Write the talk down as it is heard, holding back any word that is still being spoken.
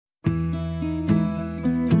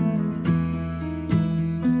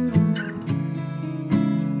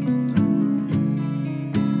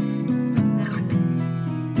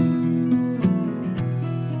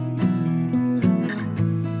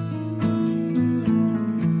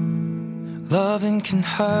Loving can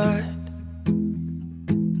hurt.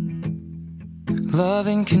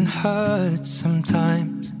 Loving can hurt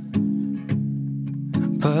sometimes,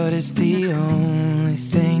 but it's the only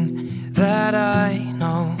thing that I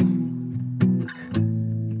know.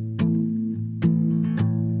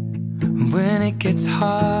 When it gets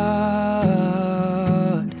hard,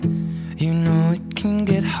 you know it can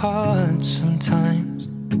get hard sometimes.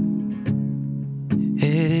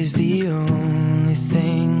 It is the only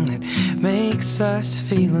thing that makes us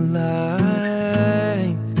feel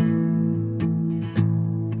alive.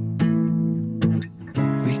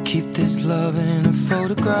 We keep this love in a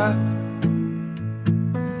photograph.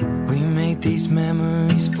 We make these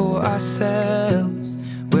memories for ourselves,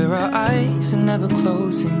 where our eyes are never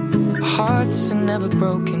closing, our hearts are never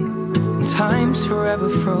broken, and time's forever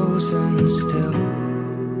frozen still.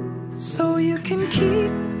 So you can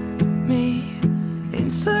keep me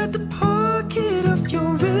inside the pocket of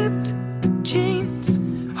your ripped jeans,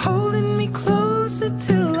 holding me closer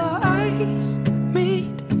till our eyes meet.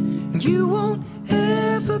 You won't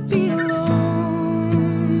ever be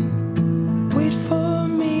alone. Wait for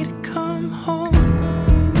me to come home.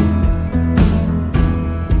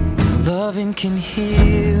 Loving can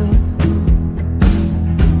heal.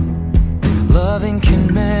 Loving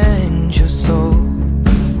can mend your soul.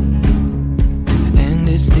 And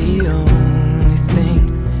it's the only thing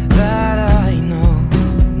that I know.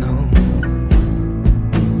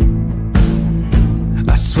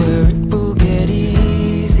 I swear it will get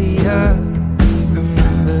easier.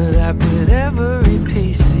 Remember that with every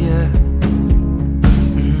piece of you.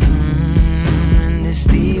 And it's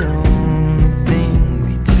the only thing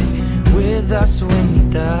we take with us when you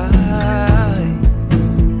die.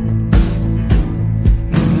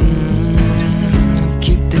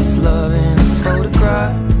 Keep this love in its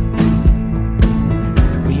photograph.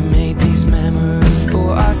 We made these memories for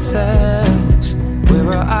ourselves, where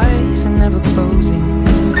our eyes are never closing,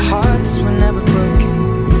 our hearts were never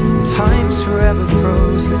broken, time's forever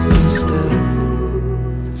frozen still.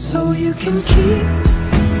 So you can keep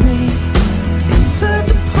me inside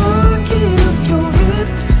the pocket of your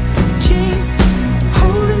ripped jeans,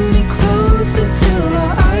 holding me closer till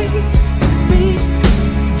our eyes meet.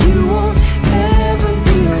 You won't ever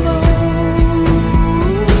be alone.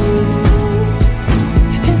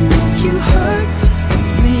 And if you hurt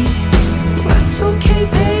me, that's okay,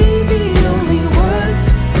 baby. Only words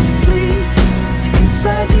bleed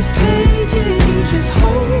inside these pages. You just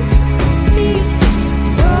hold me.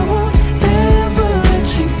 I won't ever let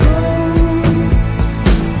you go.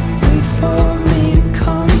 Wait for me to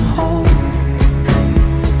come home.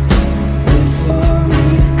 Wait for me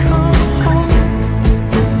to come home.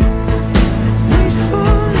 Wait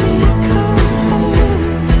for me to come home.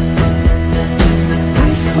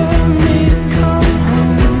 Wait for me to come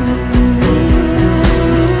home.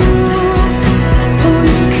 Oh,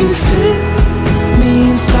 you can fit me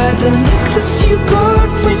inside the necklace you got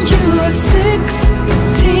when you were 16,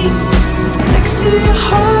 next to your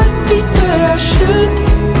heartbeat where I should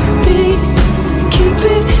be. Keep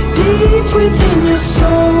it deep within your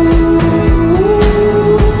soul.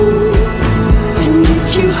 And if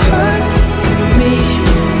you hurt me,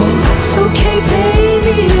 well, that's okay,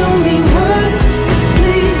 baby. Only words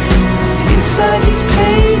bleed inside these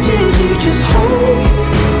pages. You just hold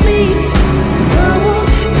me. I won't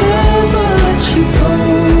ever let you go.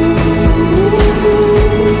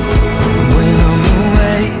 When I'm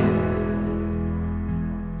away,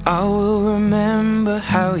 I will remember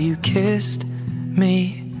how you kissed me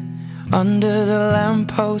under the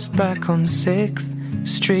lamppost back on 6th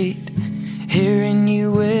Street, hearing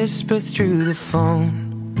you whisper through the phone.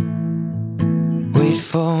 Wait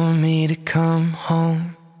for me to come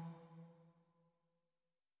home.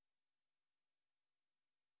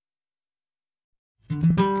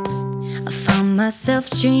 I found myself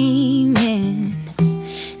dreaming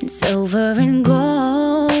in silver and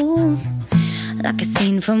gold, like a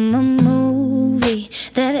scene from a movie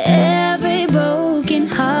that every broken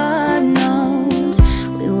heart knows.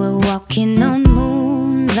 We were walking on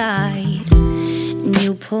moonlight and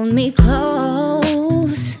you pulled me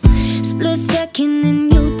close. Split second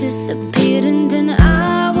and you disappeared, and then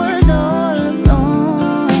I was all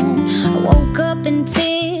alone. I woke up in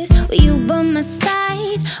tears with you by my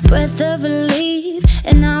side, breath of relief,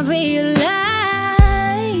 and I realized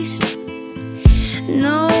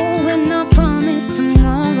no, we're not promised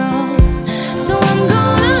tomorrow. So I'm gonna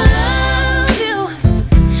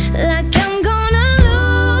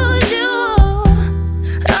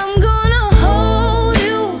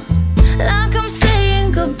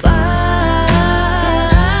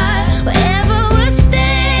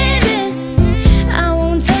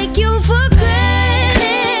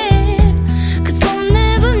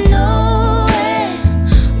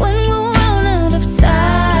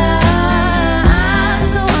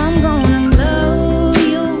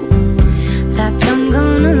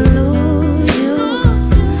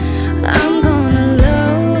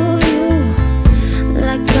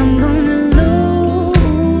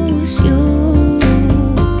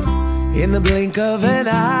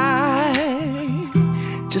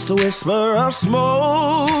a whisper of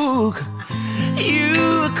smoke.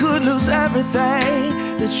 You could lose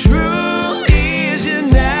everything. The truth is you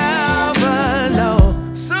never know.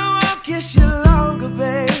 So I'll kiss you longer,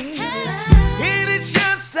 babe. Any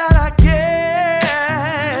chance that I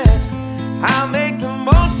get, I'll make the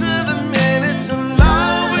most of the minutes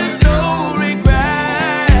alone with no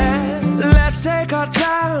regrets. Let's take our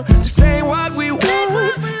time to say what we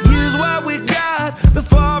want, use what we got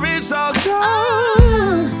before it's all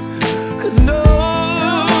gone. 'Cause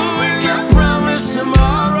knowing you promise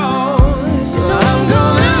tomorrow, so I'm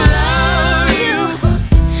gonna love you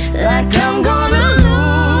like I'm gonna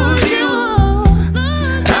lose you.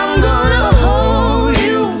 I'm gonna hold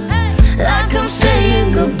you like I'm saying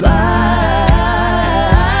goodbye.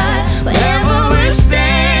 Wherever we're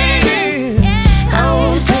staying, I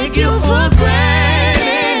won't take you for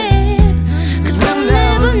granted. 'Cause we'll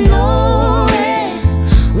never know it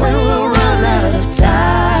when we'll run out of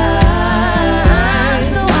time.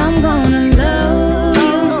 So I'm gonna love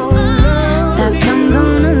you like I'm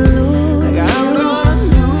gonna lose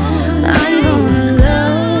you. I'm gonna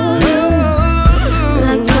love you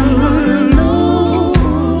like I'm gonna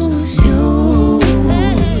lose you.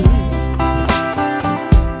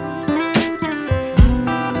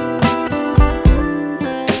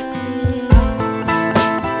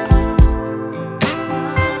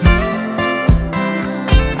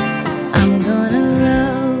 I'm gonna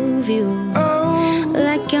love you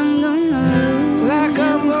like I'm gonna lose Like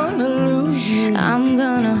I'm gonna lose you. I'm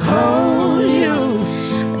gonna hold you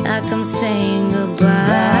like I'm saying goodbye.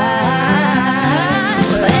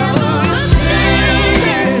 Wherever we're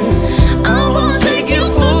staying, I won't take you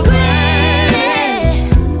for granted.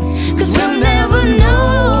 'Cause we'll never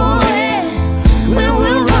know it when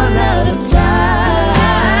we'll run out of time.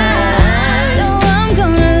 So I'm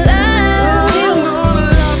gonna love you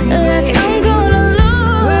like I'm gonna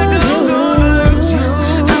lose you.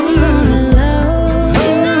 I'm gonna love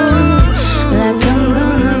you like I'm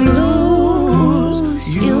gonna lose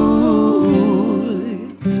you.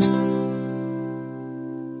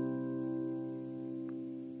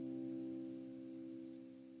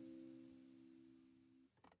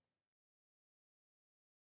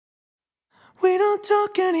 We don't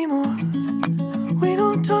talk anymore. We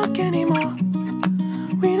don't talk anymore.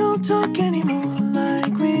 We don't talk anymore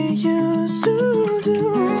like we used to do.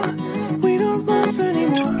 We don't laugh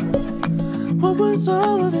anymore. What was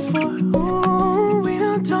all of it for? Ooh, we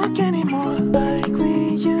don't talk anymore like we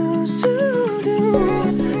used to do.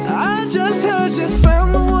 I just heard you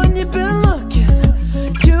found the one you've been looking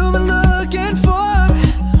for.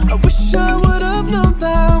 I wish I would have known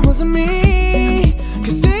that wasn't me.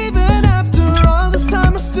 'Cause even after all this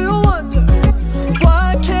time I still wonder why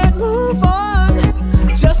I can't move on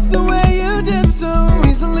just the way you did so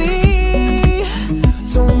easily.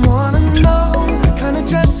 Don't wanna know the kind of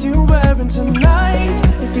dress you're wearing tonight,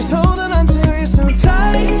 if he's holding on to you so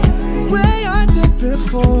tight the way I did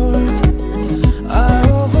before. I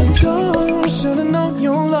overdosed, should've known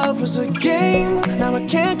your love was a game. Now I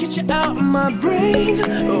can't get you out of my brain.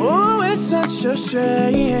 Oh, it's such a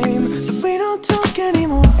shame that we don't talk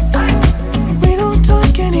anymore. We don't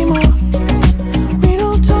talk anymore. We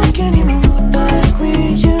don't talk anymore like we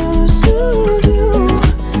used to do.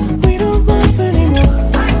 We don't laugh anymore.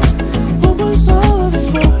 What was all of it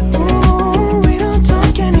for? Ooh, we don't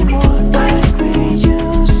talk anymore like we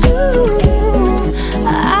used to do.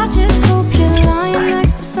 I just hope you're lying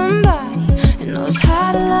next to somebody who knows how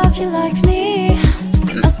to love you like me.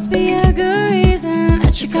 There must be a good reason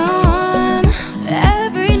that you're gone.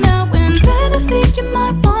 Every now and then I think you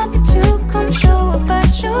might want me to come show up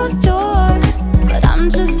at your door, but I'm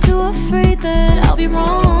just too afraid that I'll be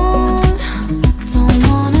wrong. Don't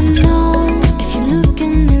wanna know if you're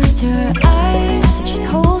looking into her eyes, if she's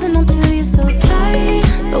holding on to you so tight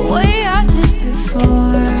the way I did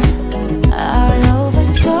before. I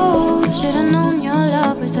overdosed, should've known your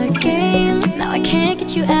love was a game. Now I can't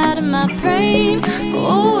get you out of my brain.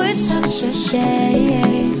 Oh, it's such a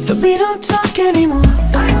shame that we don't talk anymore.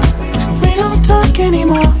 We don't talk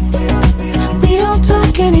anymore. We don't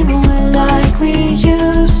talk anymore like we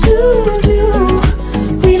used to do.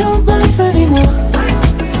 We don't laugh anymore.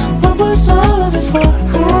 What was all of it for?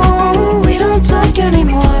 Ooh, we don't talk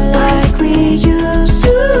anymore like we used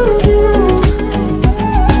to do.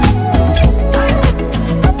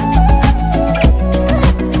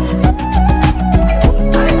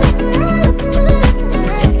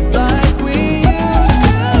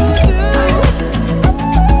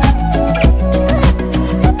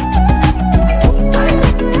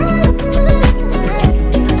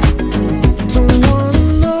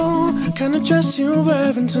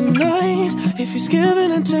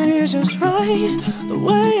 right the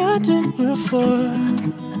way I did before.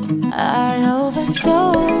 I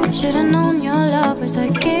overdosed. Should've known your love was a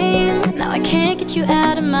game. Now I can't get you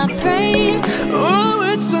out of my brain. Oh,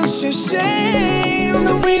 it's such a shame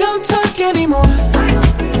that we don't talk anymore.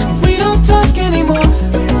 We don't talk anymore.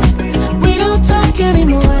 We don't talk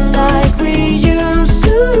anymore like we used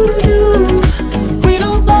to do. We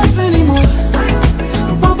don't love anymore.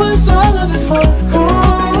 What was all of it for?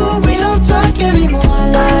 Oh, we don't talk anymore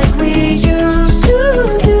like we used to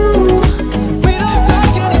do. We don't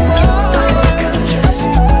talk anymore.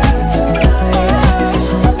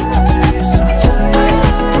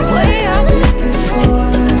 Way I did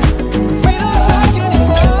before. We don't talk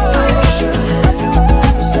anymore.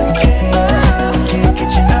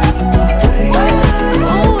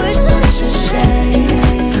 Oh, it's such a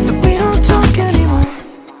shame. We don't talk anymore.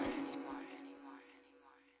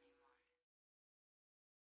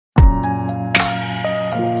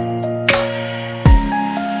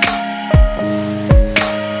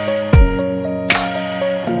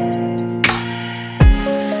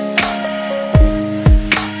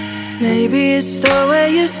 Maybe it's the way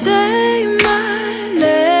you say my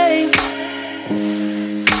name.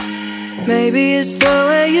 Maybe it's the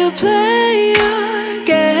way you play your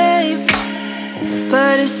game.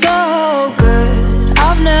 But it's so good.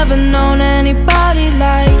 I've never known anybody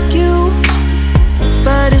like you.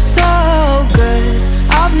 But it's so good.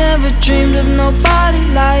 I've never dreamed of nobody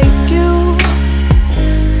like you.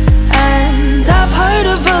 And I've heard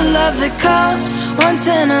of a love that comes once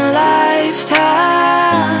in a lifetime.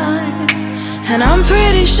 And I'm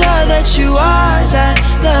pretty sure that you are that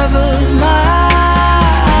love of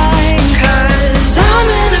mine. 'Cause I'm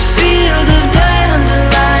in a field of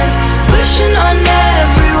dandelions, wishing on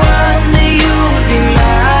everyone that you would be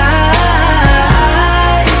mine,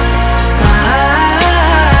 mine.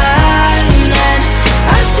 And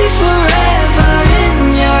I see forever in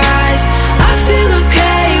your eyes. I feel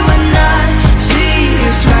okay when I see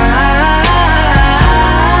you smile,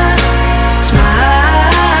 smile.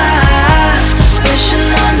 Wishing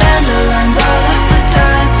on dandelions all of the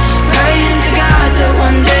time, praying to God that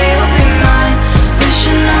one day you'll be mine.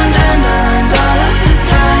 Wishing on dandelions all of the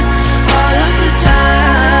time, all of the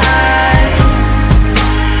time.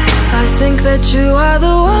 I think that you are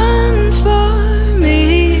the one for me,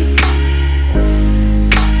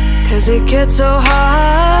 'cause it gets so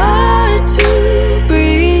hard to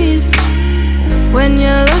breathe when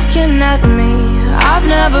you're looking at me. I've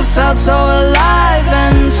never felt so alive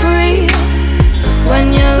and free. When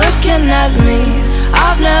you're looking at me,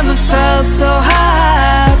 I've never felt so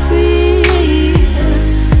happy.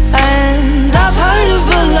 And I've heard of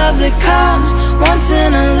a love that comes once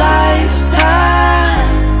in a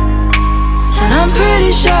lifetime. And I'm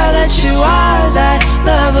pretty sure that you are that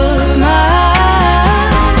love of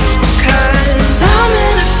mine. 'Cause I'm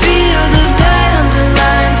in a field of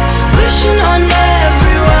dandelions, wishing on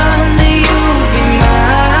everyone that you would be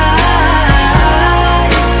mine,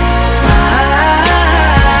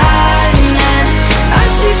 mine. And I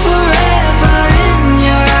see forever in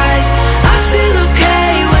your eyes. I feel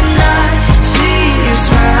okay when I see you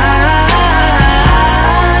smile,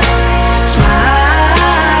 smile.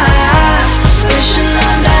 Wishing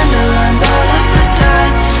on dandelions all of the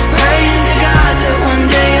time, praying to God that one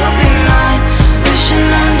day you'll be mine. Wishing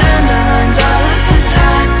on dandelions all of the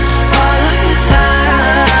time, all of the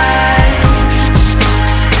time.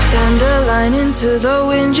 Dandelion, into the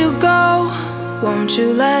wind you go. Won't you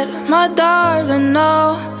let my darling know?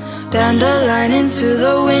 Dandelion, into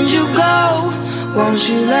the wind you go. Won't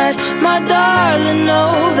you let my darling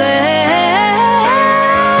know that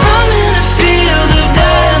I'm in a field of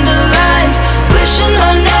dandelions, wishing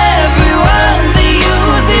on